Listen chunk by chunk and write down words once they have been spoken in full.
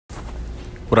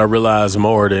what I realize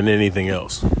more than anything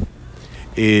else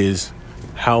is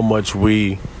how much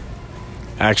we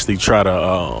actually try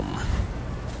to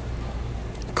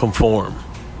conform.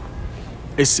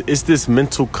 It's this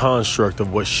mental construct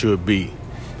of what should be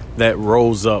that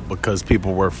rose up because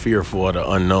people were fearful of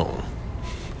the unknown.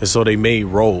 And so they made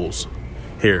roles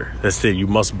here that said you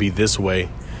must be this way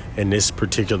in this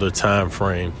particular time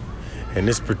frame, in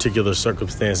this particular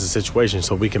circumstance and situation,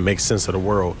 so we can make sense of the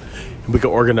world and we can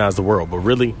organize the world. But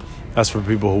really, that's for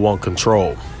people who want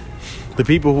control. The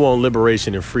people who want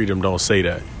liberation and freedom don't say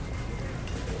that.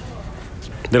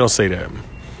 They don't say that.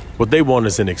 What they want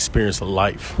is an experience of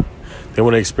life. They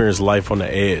want to experience life on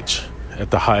the edge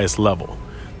at the highest level.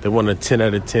 They want a 10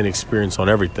 out of 10 experience on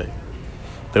everything.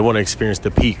 They want to experience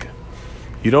the peak.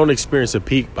 You don't experience a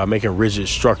peak by making rigid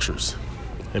structures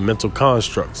and mental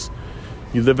constructs.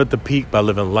 You live at the peak by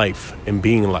living life and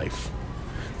being life.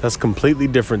 That's completely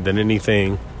different than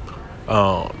anything.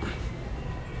 That's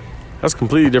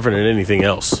completely different than anything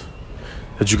else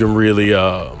that you can really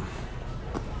that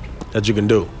you can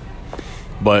do.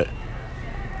 But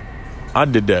I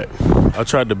did that.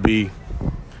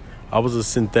 I was a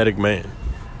synthetic man.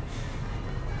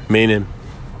 Meaning,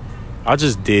 I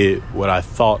just did what I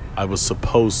thought I was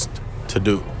supposed to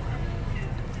do.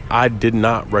 I did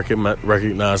not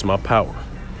recognize my power.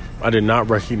 I did not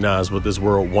recognize what this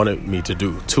world wanted me to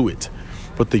do to it,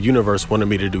 what the universe wanted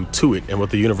me to do to it, and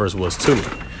what the universe was to me.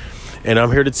 And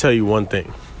I'm here to tell you one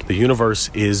thing. The universe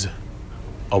is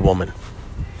a woman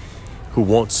who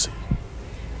wants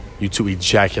you to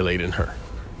ejaculate in her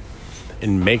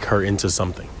and make her into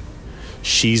something.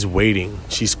 She's waiting.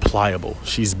 She's pliable.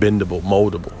 She's bendable,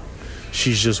 moldable.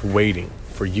 She's just waiting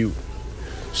for you.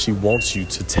 She wants you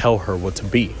to tell her what to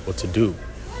be, what to do,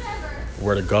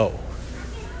 where to go,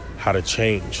 how to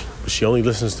change. But she only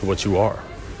listens to what you are.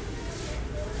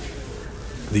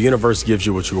 The universe gives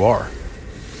you what you are.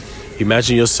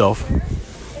 Imagine yourself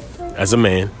as a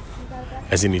man,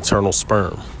 as an eternal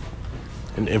sperm,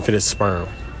 an infinite sperm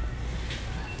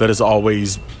that is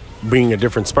always being a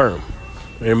different sperm.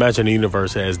 And imagine the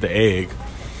universe as the egg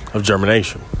of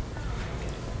germination.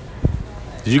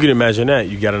 If you can imagine that,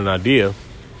 you got an idea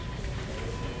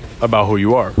about who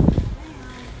you are.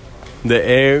 The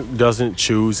egg doesn't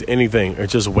choose anything. It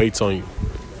just waits on you.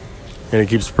 And it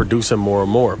keeps producing more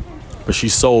and more. But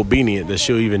she's so obedient that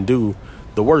she'll even do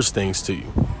the worst things to you.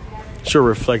 She'll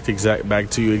reflect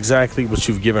back to you exactly what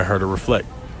you've given her to reflect.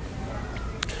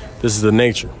 This is the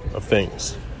nature of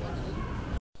things.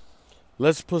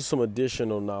 Let's put some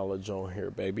additional knowledge on here,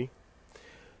 baby.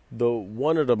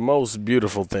 One of the most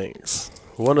beautiful things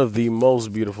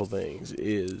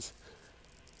is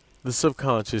the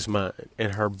subconscious mind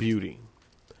and her beauty.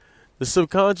 The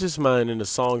subconscious mind in the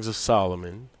Songs of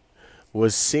Solomon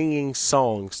was singing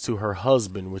songs to her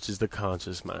husband, which is the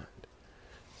conscious mind.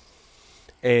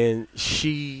 And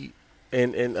Solomon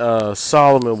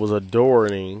was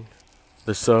adoring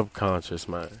the subconscious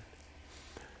mind.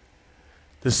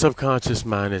 The subconscious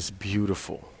mind is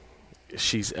beautiful.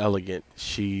 She's elegant.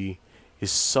 She is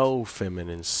so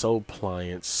feminine, so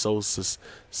pliant, so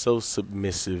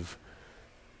submissive,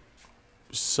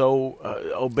 so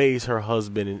obeys her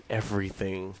husband in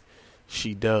everything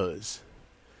she does.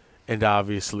 And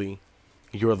obviously,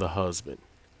 you're the husband.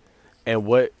 And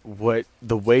what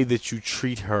the way that you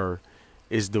treat her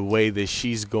is the way that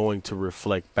she's going to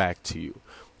reflect back to you.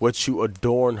 What you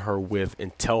adorn her with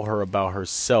and tell her about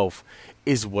herself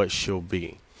is what she'll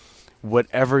be.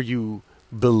 Whatever you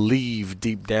believe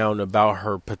deep down about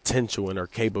her potential and her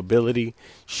capability,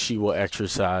 she will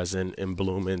exercise and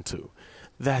bloom into.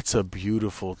 That's a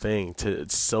beautiful thing, to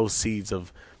sow seeds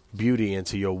of beauty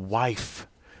into your wife,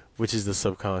 which is the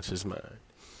subconscious mind.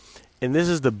 And this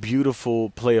is the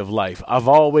beautiful play of life. I've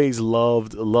always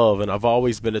loved love, and I've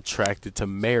always been attracted to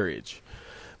marriage.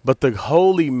 But the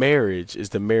holy marriage is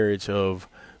the marriage of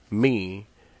me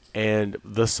and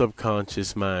the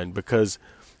subconscious mind, because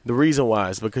the reason why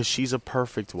is because she's a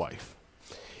perfect wife.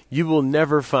 You will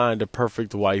never find a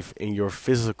perfect wife in your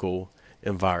physical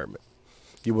environment.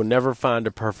 You will never find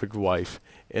a perfect wife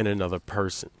in another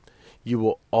person. You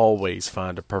will always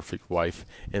find a perfect wife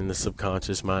in the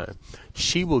subconscious mind.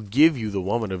 She will give you the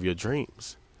woman of your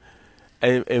dreams.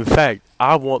 And in fact,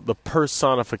 I want the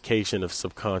personification of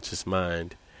subconscious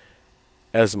mind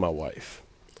as my wife.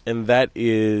 And that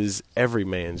is every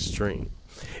man's dream.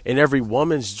 And every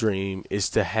woman's dream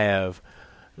is to have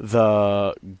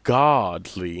the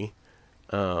godly,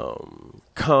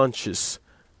 conscious,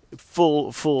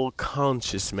 full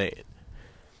conscious man.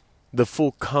 The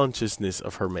full consciousness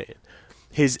of her man.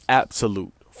 His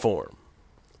absolute form.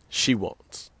 She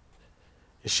wants.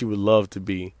 And she would love to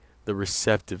be the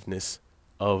receptiveness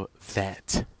of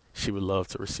that. She would love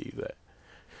to receive that.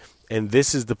 And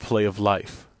this is the play of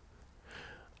life.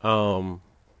 I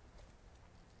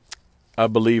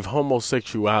believe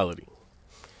homosexuality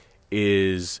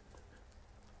is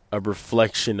a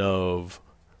reflection of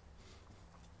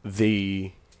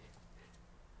the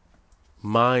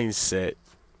mindset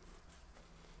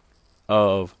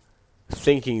of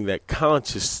thinking that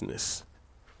consciousness,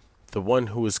 the one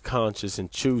who is conscious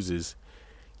and chooses,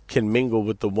 can mingle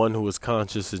with the one who is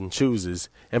conscious and chooses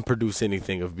and produce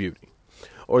anything of beauty.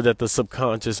 Or that the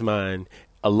subconscious mind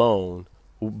alone,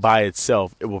 by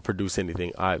itself, it will produce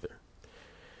anything either.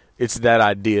 It's that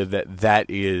idea that that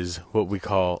is what we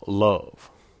call love.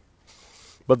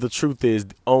 But the truth is,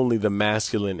 only the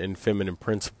masculine and feminine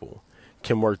principle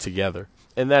can work together.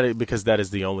 And that is because that is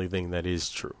the only thing that is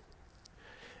true.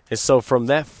 And so from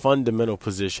that fundamental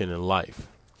position in life,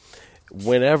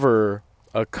 whenever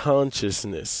a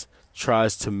consciousness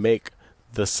tries to make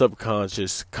the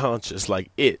subconscious conscious like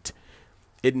it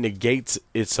negates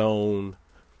its own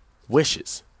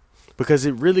wishes, because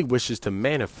it really wishes to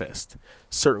manifest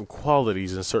certain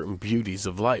qualities and certain beauties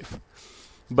of life.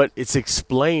 But it's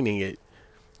explaining it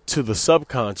to the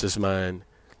subconscious mind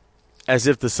as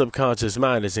if the subconscious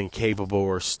mind is incapable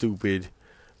or stupid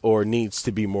or needs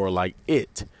to be more like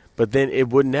it. But then it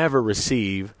would never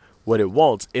receive what it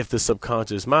wants if the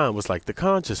subconscious mind was like the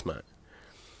conscious mind.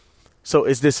 So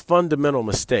it's this fundamental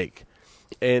mistake.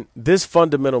 And this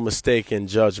fundamental mistake in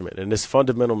judgment and this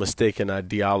fundamental mistake in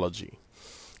ideology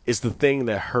is the thing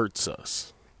that hurts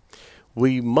us.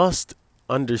 We must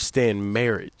understand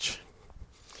marriage.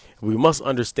 We must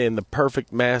understand the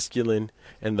perfect masculine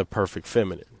and the perfect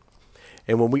feminine.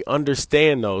 And when we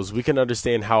understand those, we can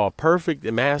understand how a perfect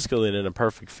masculine and a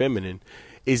perfect feminine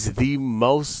is the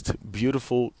most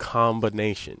beautiful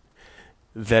combination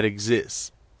that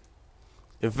exists.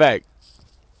 In fact,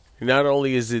 not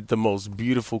only is it the most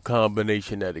beautiful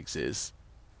combination that exists,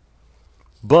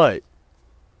 but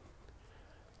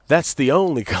that's the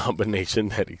only combination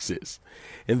that exists.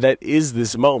 And that is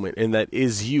this moment, and that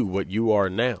is you, what you are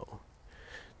now.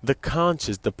 The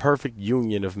conscious, the perfect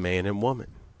union of man and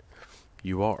woman.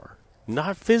 You are.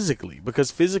 Not physically,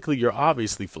 because physically you're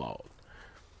obviously flawed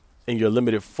in your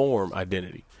limited form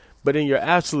identity. But in your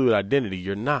absolute identity,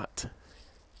 you're not.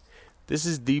 This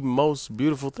is the most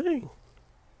beautiful thing.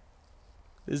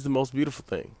 This is the most beautiful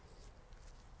thing.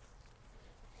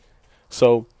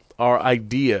 So our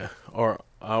idea or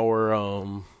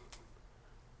our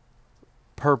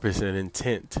purpose and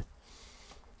intent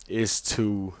is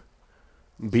to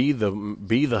be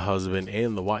the husband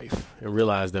and the wife and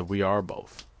realize that we are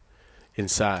both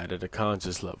inside at a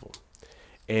conscious level,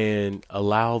 and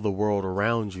allow the world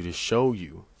around you to show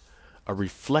you a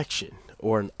reflection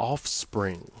or an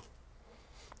offspring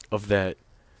of that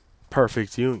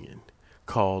perfect union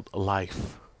called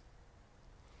life.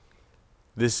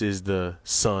 This is the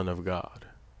Son of God.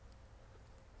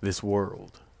 This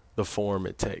world, the form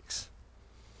it takes.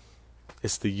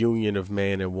 It's the union of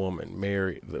man and woman,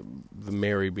 Mary, the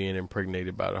Mary being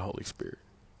impregnated by the Holy Spirit.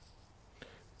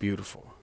 Beautiful.